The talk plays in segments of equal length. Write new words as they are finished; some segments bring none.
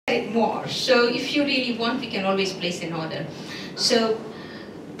it more. So if you really want, we can always place an order. So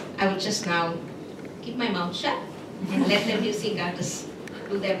I will just now keep my mouth shut and let the music artists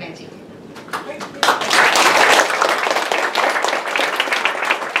do their magic.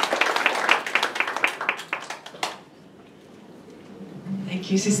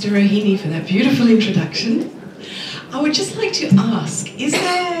 Thank you, Sister Rohini, for that beautiful introduction. I would just like to ask, is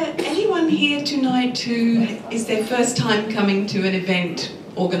there anyone here tonight who is their first time coming to an event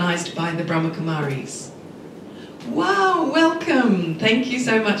organised by the Brahma Kumaris? Wow, welcome. Thank you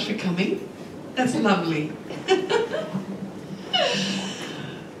so much for coming. That's lovely.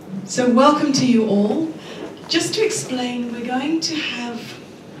 So welcome to you all. Just to explain, we're going to have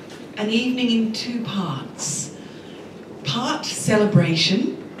an evening in two parts. Part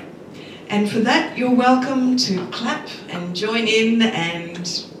celebration, and for that you're welcome to clap and join in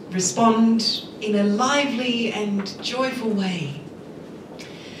and respond in a lively and joyful way.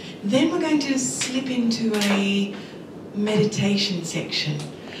 Then we're going to slip into a meditation section.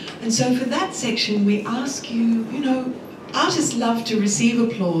 And so for that section we ask you, artists love to receive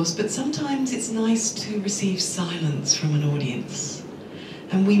applause, but sometimes it's nice to receive silence from an audience.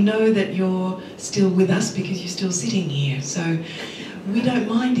 And we know that you're still with us because you're still sitting here. So we don't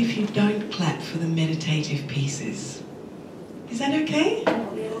mind if you don't clap for the meditative pieces. Is that okay?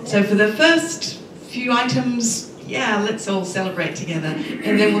 So for the first few items, yeah, let's all celebrate together.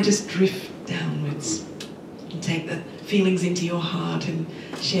 And then we'll just drift downwards and take the feelings into your heart and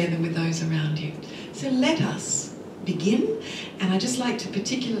share them with those around you. So let us begin. And I'd just like to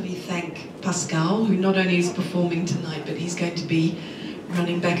particularly thank Pascal, who not only is performing tonight, but he's going to be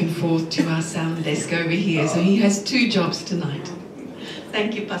running back and forth to our sound desk over here. So he has two jobs tonight.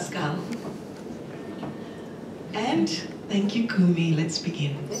 Thank you, Pascal. And thank you, Kumi. Let's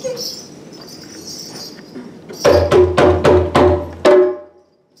begin.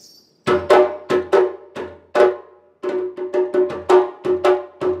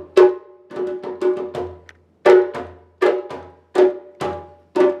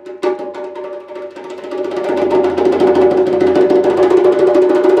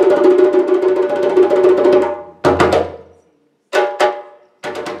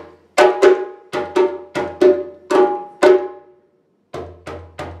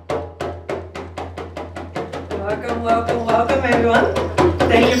 Welcome everyone.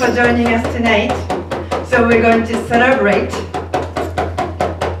 Thank you for joining us tonight. So we're going to celebrate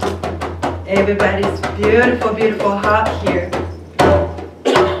everybody's beautiful, beautiful heart here.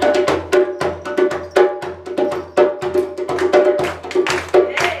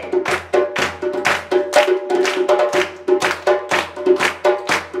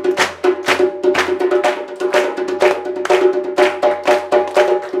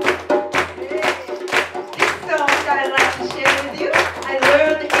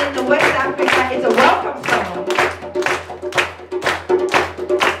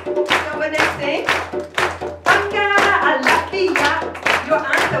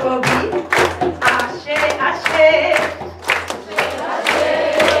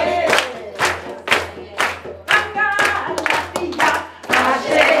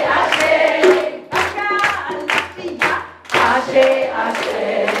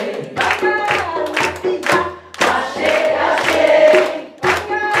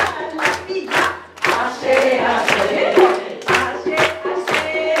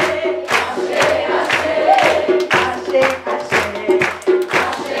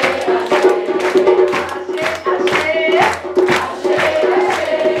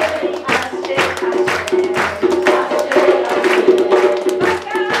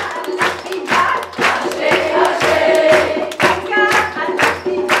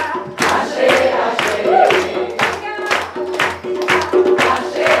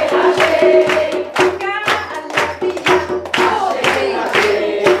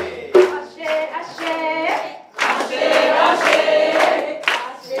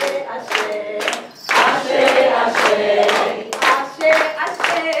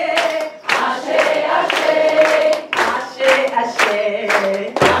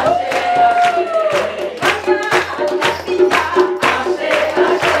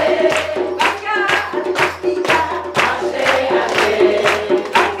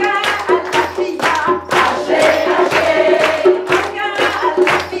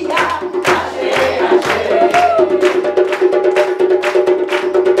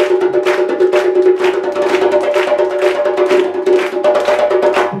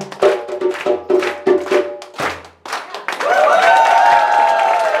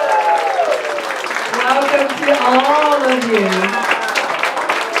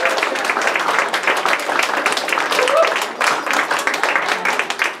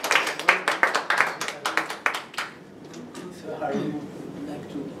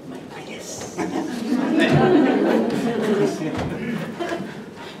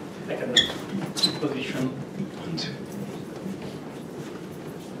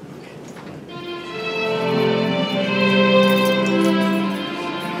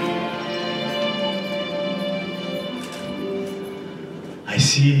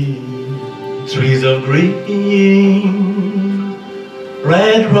 see trees of green,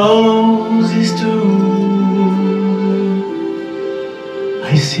 red roses too.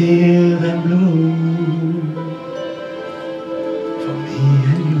 I see them bloom for me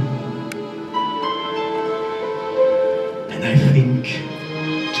and you. And I think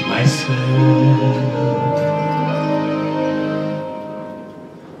to myself,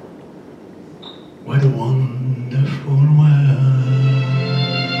 what a wonderful world.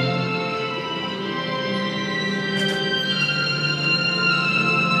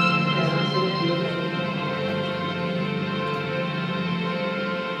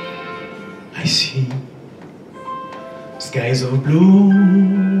 I see skies of blue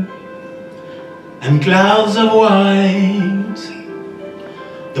and clouds of white,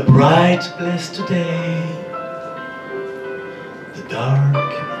 the bright blessed day, the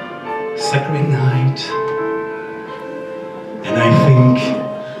dark sacred night. And I think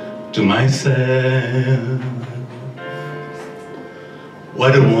to myself,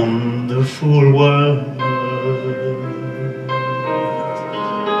 what a wonderful world.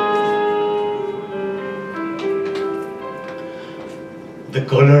 The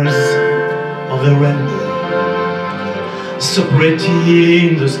colors of the rainbow, so pretty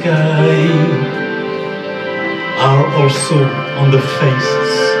in the sky, are also on the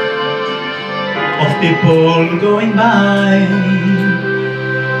faces of people going by.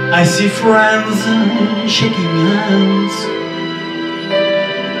 I see friends shaking hands,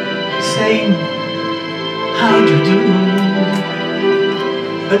 saying, how do you do?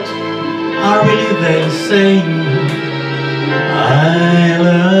 But are really they saying, I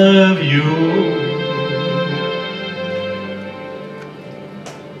love you?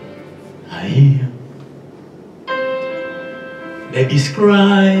 I hear babies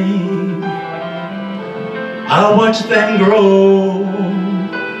cry, I watch them grow,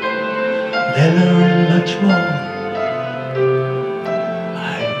 they learn much more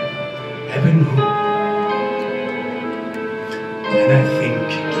I ever knew. And I think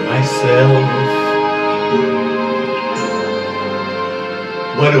to myself,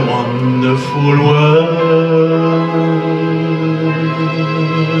 what a wonderful world.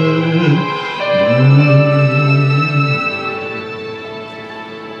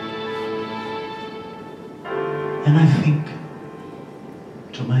 And I think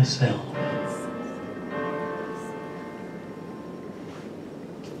to myself,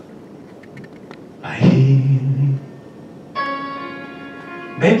 I hear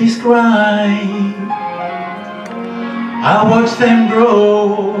babies cry, I watch them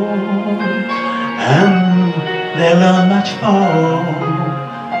grow, and they learn much more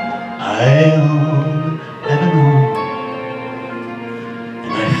I'll ever know.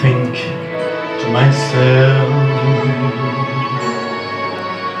 And I think to myself,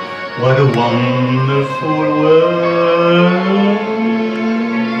 what a wonderful world.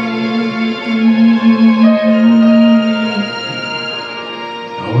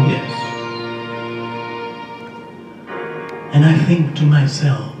 Oh yes. And I think to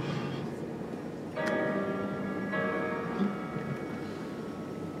myself,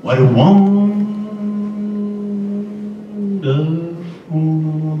 what a wonderful world.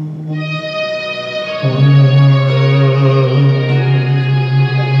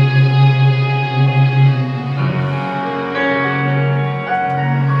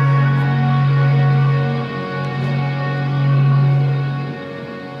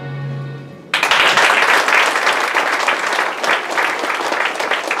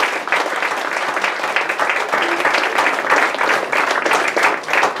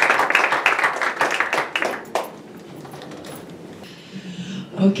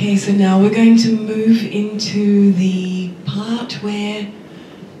 Okay, so now we're going to move into the part where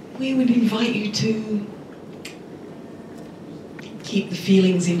we would invite you to keep the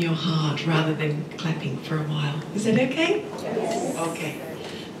feelings in your heart rather than clapping for a while. Is that okay? Yes. Okay.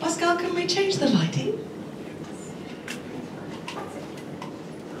 Pascal, can we change the lighting?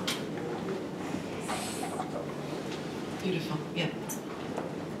 Beautiful, yeah.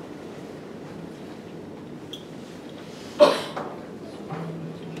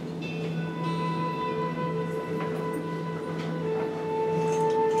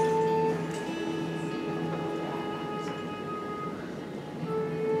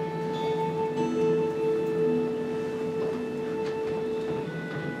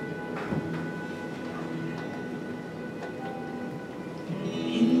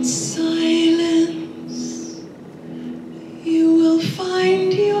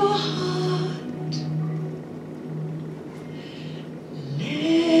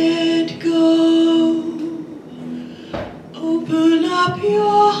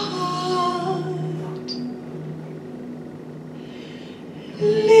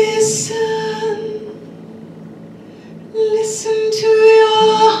 Listen, listen to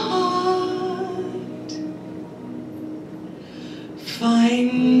your heart.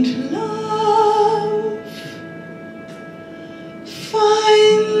 Find love,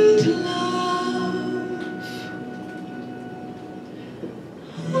 find love.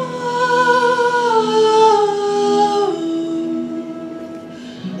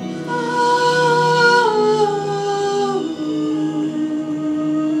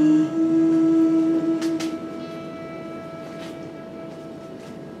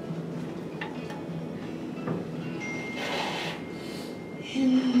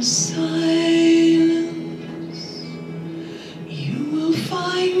 In silence, you will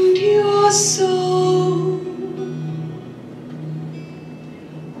find your soul.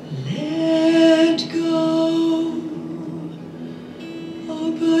 Let go,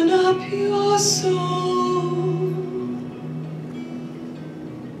 open up your soul.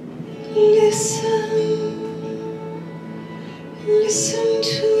 Listen, listen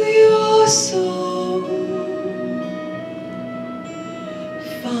to your soul.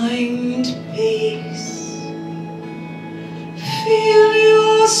 Find peace, feel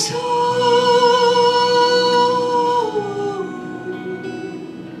your soul.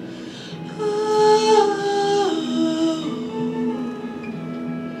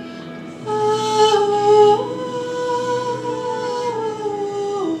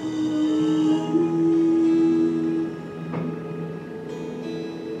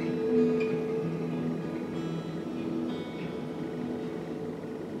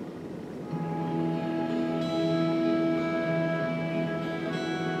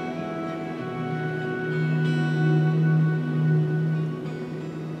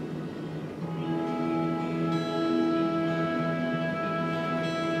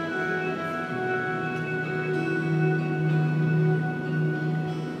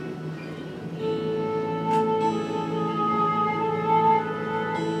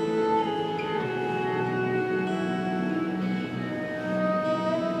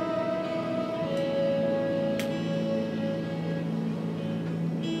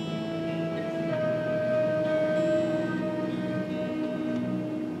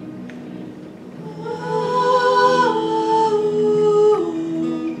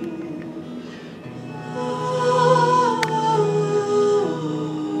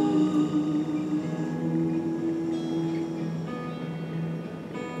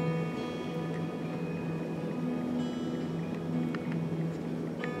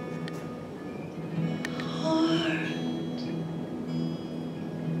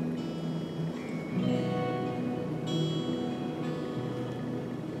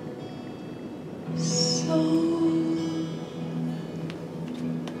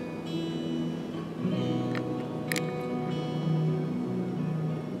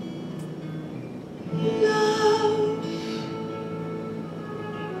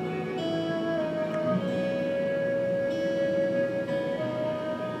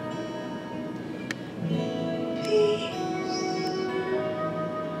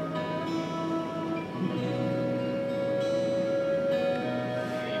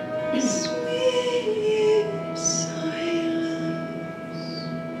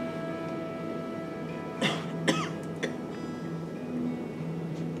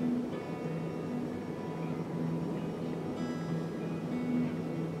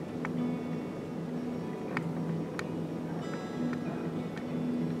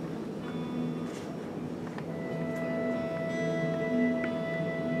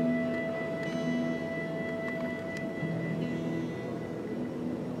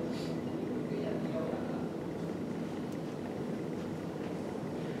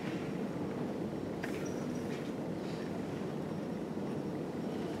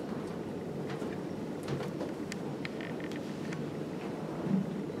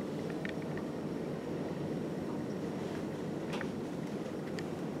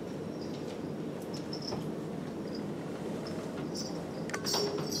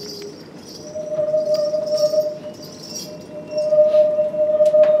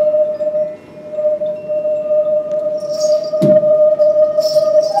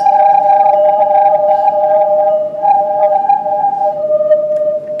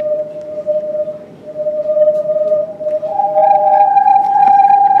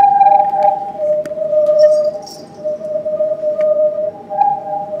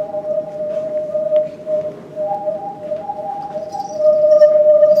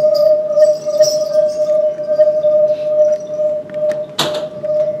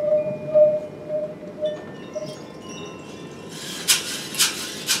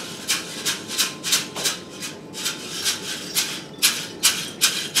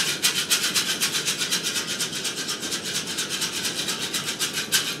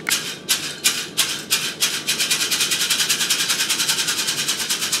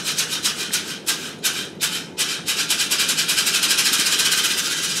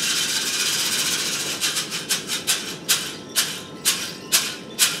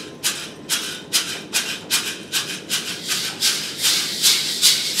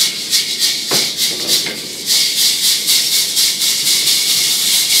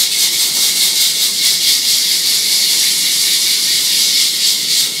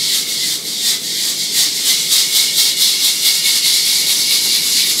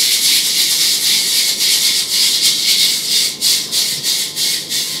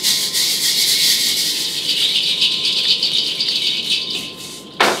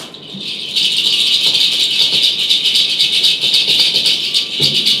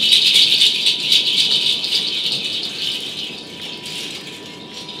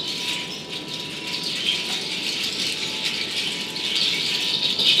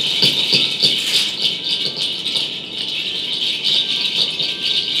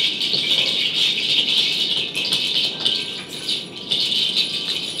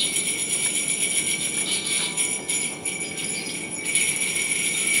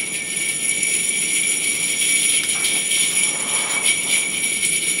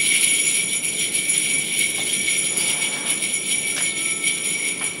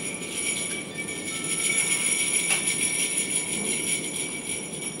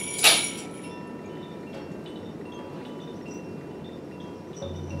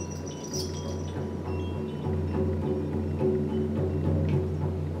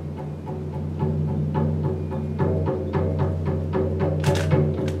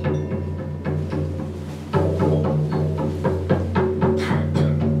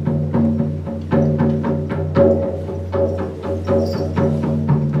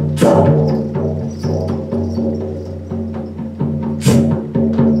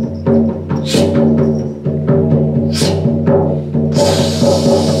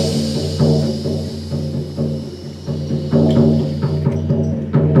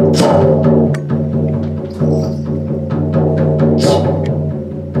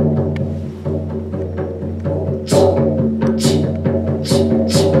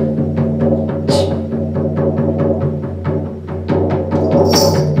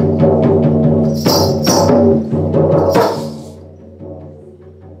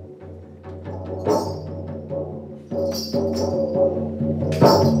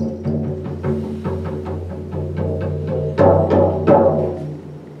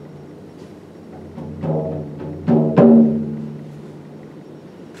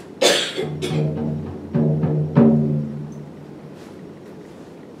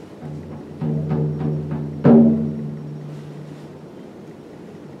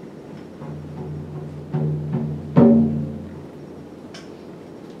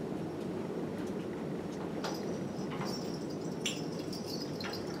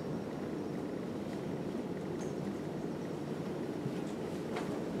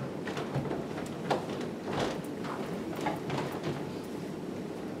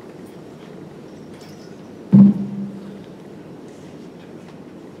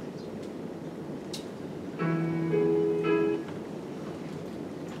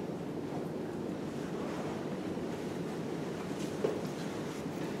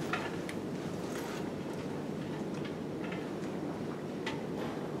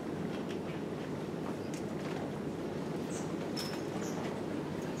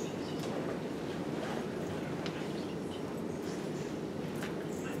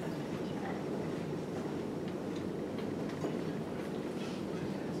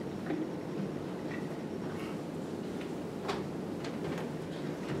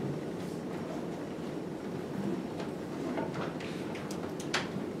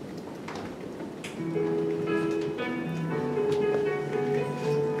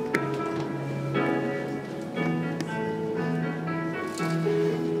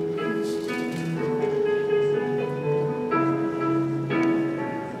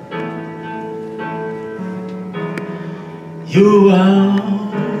 You are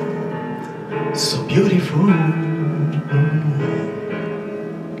so beautiful.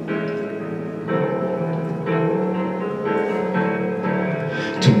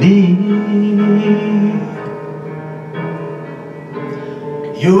 To me,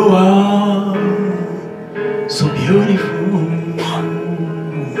 you are so beautiful.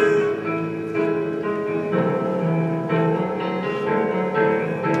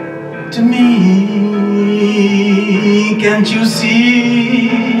 To me, can't you see?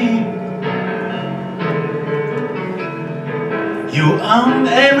 You are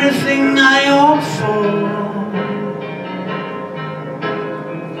everything I hope for.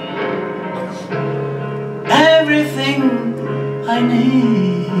 Everything I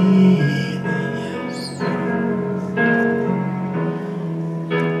need, yes.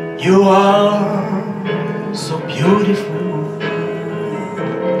 You are so beautiful.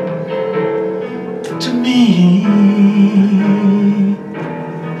 To me,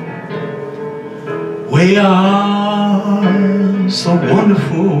 we are so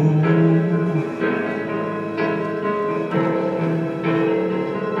wonderful.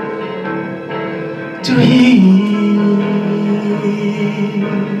 To him,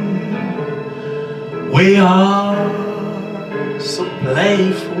 we are so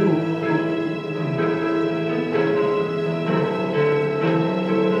playful.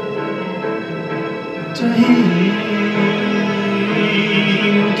 To him,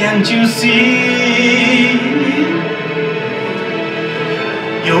 can't you see?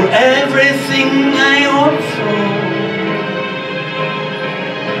 You're everything I hope for.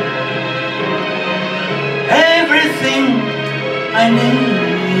 Everything I need.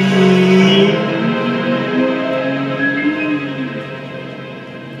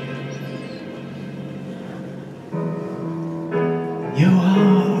 You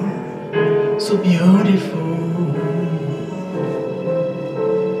are so beautiful.